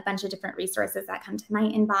a bunch of different resources that come to my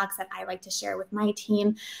inbox that I like to share with my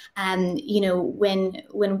team,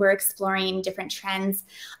 when we're exploring different trends.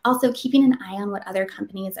 Also keeping an eye on what other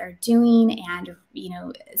companies are doing and,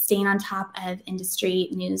 staying on top of industry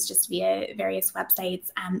news just via various websites.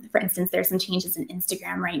 For instance, there's some changes in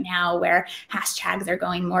Instagram right now where hashtags are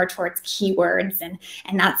going more towards keywords, and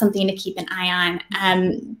that's something to keep an eye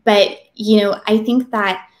on. But, I think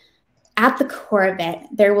that at the core of it,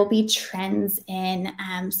 there will be trends in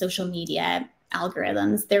social media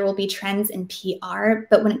algorithms. There will be trends in PR,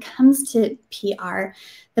 but when it comes to PR,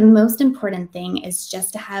 the most important thing is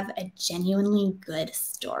just to have a genuinely good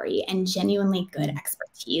story and genuinely good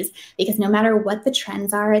expertise, because no matter what the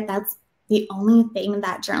trends are, that's the only thing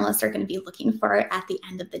that journalists are going to be looking for at the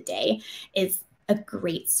end of the day is a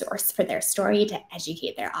great source for their story to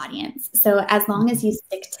educate their audience. So as long as you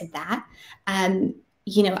stick to that,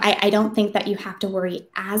 I don't think that you have to worry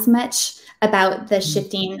as much about the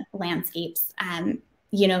shifting landscapes,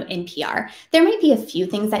 in PR. There might be a few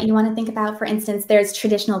things that you want to think about. For instance, there's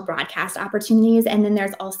traditional broadcast opportunities, and then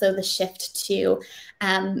there's also the shift to,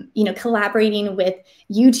 collaborating with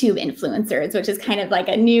YouTube influencers, which is kind of like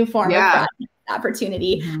a new form of broadcast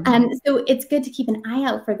opportunity. So it's good to keep an eye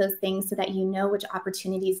out for those things so that you know which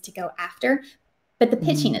opportunities to go after. But the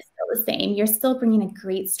pitching is still the same. You're still bringing a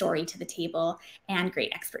great story to the table and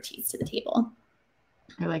great expertise to the table.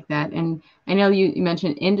 I like that. And I know you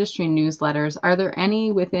mentioned industry newsletters. Are there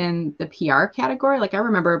any within the PR category? Like I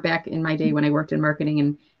remember back in my day when I worked in marketing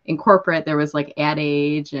and in corporate, there was like Ad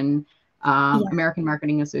Age and American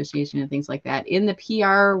Marketing Association and things like that. In the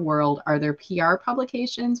PR world, are there PR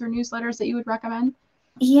publications or newsletters that you would recommend?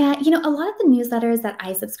 Yeah, a lot of the newsletters that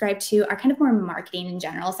I subscribe to are kind of more marketing in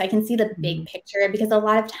general. So I can see the big picture, because a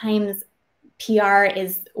lot of times PR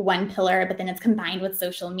is one pillar, but then it's combined with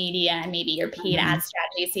social media and maybe your paid ad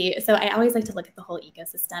strategy. So I always like to look at the whole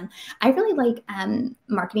ecosystem. I really like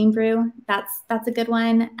Marketing Brew. That's a good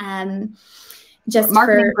one.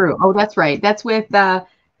 Marketing Brew. Oh, that's right. That's with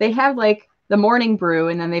they have like the Morning Brew,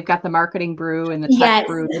 and then they've got the Marketing Brew and the Tech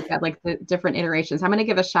Brew. They've got like the different iterations. I'm going to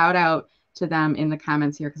give a shout out to them in the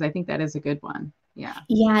comments here, because I think that is a good one.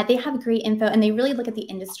 Yeah, they have great info, and they really look at the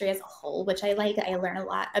industry as a whole, which I like. I learn a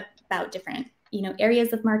lot about different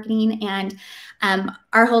areas of marketing, and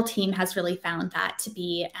our whole team has really found that to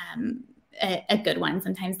be a good one.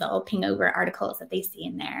 Sometimes they'll ping over articles that they see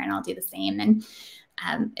in there, and I'll do the same, and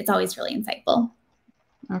it's always really insightful.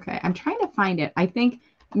 Okay, I'm trying to find it. I think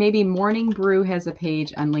maybe Morning Brew has a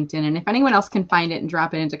page on LinkedIn, and if anyone else can find it and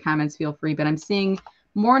drop it into comments, feel free. But I'm seeing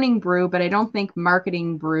Morning Brew, but I don't think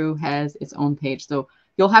Marketing Brew has its own page. So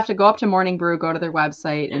you'll have to go up to Morning Brew, go to their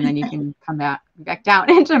website, and then you can come back down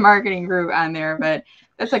into Marketing Brew on there. But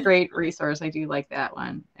that's a great resource. I do like that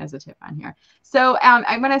one as a tip on here. So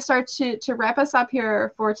I'm going to start to wrap us up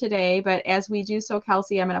here for today. But as we do so,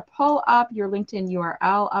 Kelsey, I'm going to pull up your LinkedIn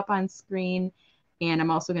URL up on screen. And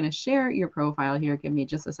I'm also going to share your profile here. Give me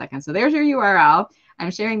just a second. So there's your URL.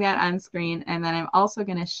 I'm sharing that on screen. And then I'm also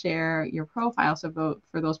going to share your profile. So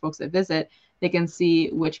for those folks that visit, they can see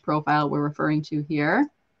which profile we're referring to here.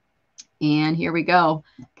 And here we go.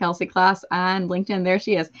 Kelsey Kloss on LinkedIn. There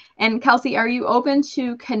she is. And Kelsey, are you open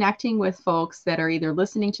to connecting with folks that are either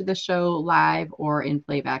listening to the show live or in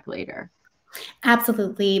playback later?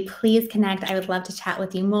 Absolutely. Please connect. I would love to chat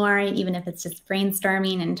with you more, even if it's just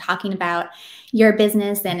brainstorming and talking about your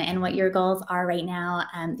business and what your goals are right now.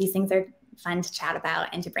 These things are fun to chat about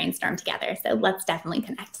and to brainstorm together. So let's definitely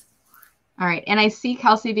connect. All right. And I see,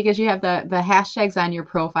 Kelsey, because you have the hashtags on your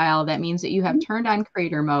profile, that means that you have turned on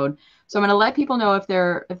creator mode. So I'm going to let people know if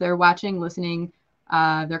they're watching, listening,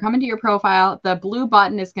 they're coming to your profile. The blue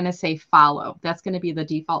button is going to say follow. That's going to be the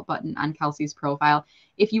default button on Kelsey's profile.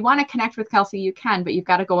 If you want to connect with Kelsey, you can, but you've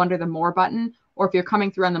got to go under the more button, or if you're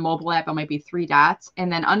coming through on the mobile app, it might be 3 dots.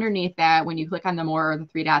 And then underneath that, when you click on the more or the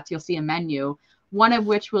 3 dots, you'll see a menu, one of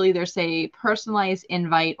which will either say personalized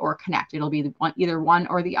invite or connect. It'll be either one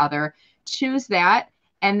or the other. Choose that.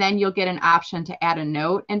 And then you'll get an option to add a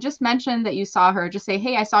note and just mention that you saw her. Just say,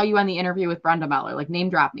 hey, I saw you on the interview with Brenda Meller, like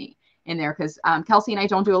name drop me in there, because Kelsey and I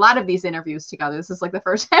don't do a lot of these interviews together. This is like the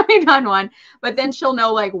first time we've done one, but then she'll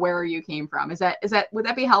know like where you came from. Would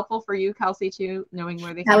that be helpful for you, Kelsey, too, knowing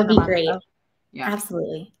where they came from? That would be great. Yeah,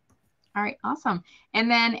 absolutely. All right, awesome. And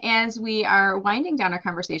then as we are winding down our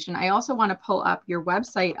conversation, I also want to pull up your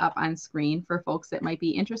website up on screen for folks that might be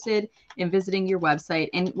interested in visiting your website.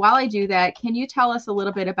 And while I do that, can you tell us a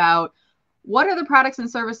little bit about what are the products and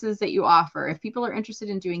services that you offer? If people are interested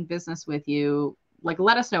in doing business with you, like,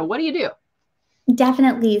 let us know. What do you do?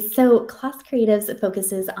 Definitely. So Kloss Creatives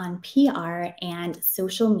focuses on PR and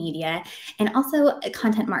social media and also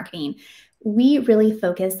content marketing. We really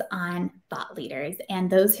focus on thought leaders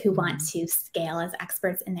and those who want to scale as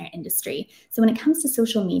experts in their industry. So when it comes to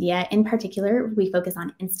social media in particular, we focus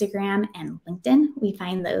on Instagram and LinkedIn. We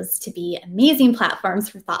find those to be amazing platforms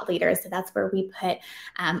for thought leaders. So that's where we put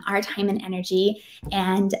our time and energy.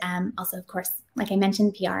 And also, of course, like I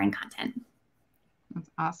mentioned, PR and content. That's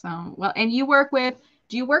awesome. Well, and do you work with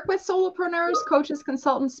solopreneurs, coaches,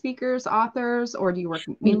 consultants, speakers, authors, or do you work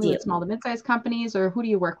mainly with small to mid-sized companies, or who do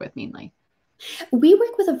you work with mainly? We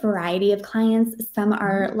work with a variety of clients. Some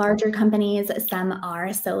are larger companies, some are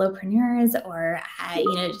solopreneurs or,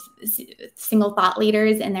 single thought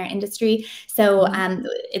leaders in their industry. So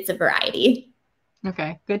it's a variety.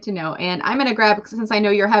 Okay, good to know. And I'm going to grab, since I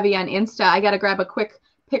know you're heavy on Insta, I got to grab a quick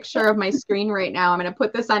picture of my screen right now. I'm going to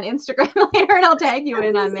put this on Instagram later and I'll tag you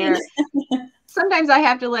in on there. Sometimes I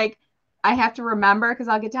have to remember, because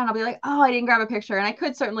I'll get down, I'll be like, oh, I didn't grab a picture. And I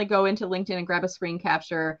could certainly go into LinkedIn and grab a screen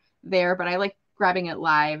capture there, but I like grabbing it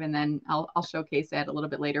live, and then I'll showcase that a little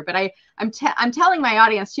bit later. But I'm telling my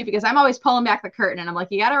audience too, because I'm always pulling back the curtain and I'm like,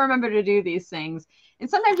 you got to remember to do these things. And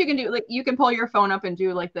sometimes you can do, like, you can pull your phone up and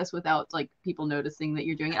do like this without like people noticing that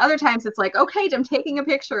you're doing it. Other times it's like, okay, I'm taking a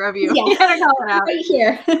picture of you. Yeah. You gotta call it out. Right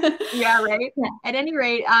here. Yeah, right. Yeah. At any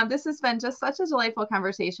rate, this has been just such a delightful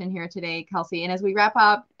conversation here today, Kelsey. And as we wrap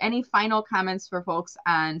up, any final comments for folks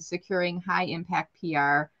on securing high impact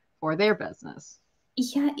PR for their business?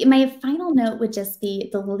 Yeah, my final note would just be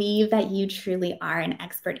believe that you truly are an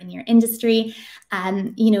expert in your industry.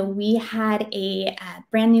 We had a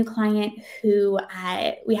brand new client who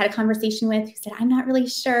we had a conversation with who said, I'm not really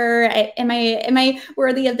sure. Am I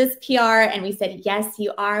worthy of this PR? And we said, yes,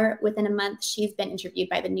 you are. Within a month, she's been interviewed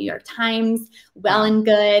by the New York Times. Well and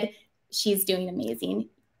good. She's doing amazing.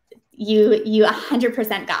 You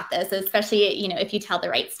 100% got this, especially, if you tell the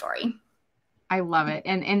right story. I love it.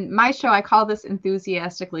 And in my show, I call this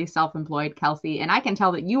enthusiastically self-employed, Kelsey. And I can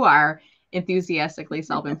tell that you are enthusiastically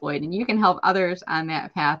self-employed and you can help others on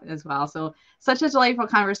that path as well. So such a delightful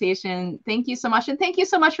conversation. Thank you so much. And thank you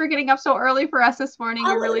so much for getting up so early for us this morning.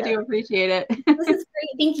 We really do appreciate it. This is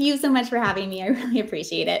great. Thank you so much for having me. I really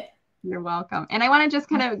appreciate it. You're welcome. And I want to just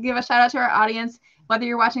kind of give a shout out to our audience, whether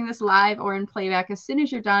you're watching this live or in playback. As soon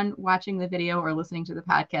as you're done watching the video or listening to the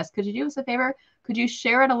podcast, could you do us a favor? Could you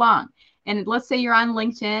share it along? And let's say you're on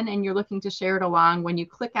LinkedIn and you're looking to share it along. When you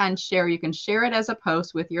click on share, you can share it as a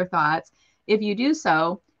post with your thoughts. If you do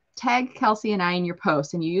so, tag Kelsey and I in your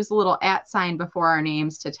post, and you use the little @ sign before our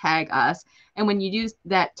names to tag us. And when you use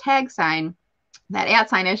that tag sign, that @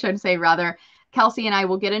 sign, I should say rather, Kelsey and I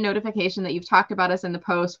will get a notification that you've talked about us in the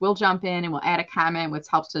post. We'll jump in and we'll add a comment, which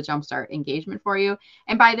helps to jumpstart engagement for you.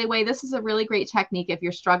 And by the way, this is a really great technique if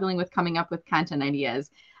you're struggling with coming up with content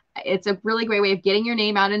ideas. It's a really great way of getting your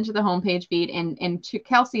name out into the homepage feed. And to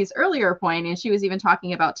Kelsey's earlier point, and she was even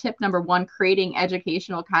talking about tip number 1, creating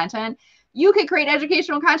educational content. You could create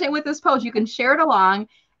educational content with this post. You can share it along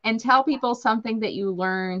and tell people something that you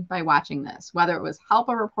learned by watching this, whether it was help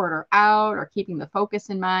a reporter out or keeping the focus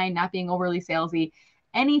in mind, not being overly salesy,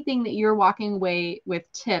 anything that you're walking away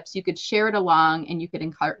with tips, you could share it along and you could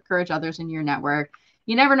encourage others in your network.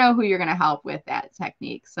 You never know who you're going to help with that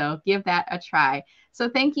technique. So give that a try. So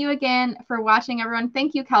thank you again for watching, everyone.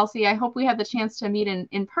 Thank you, Kelsey. I hope we have the chance to meet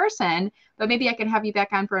in person, but maybe I could have you back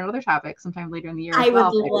on for another topic sometime later in the year. I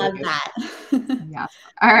would love that. Yeah.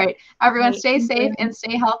 All right. Everyone, stay safe and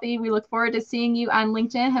stay healthy. We look forward to seeing you on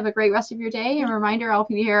LinkedIn. Have a great rest of your day. And a reminder, I'll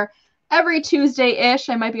be here every Tuesday-ish.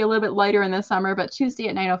 I might be a little bit lighter in the summer, but Tuesday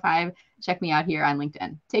at 9:05. Check me out here on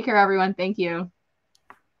LinkedIn. Take care, everyone. Thank you.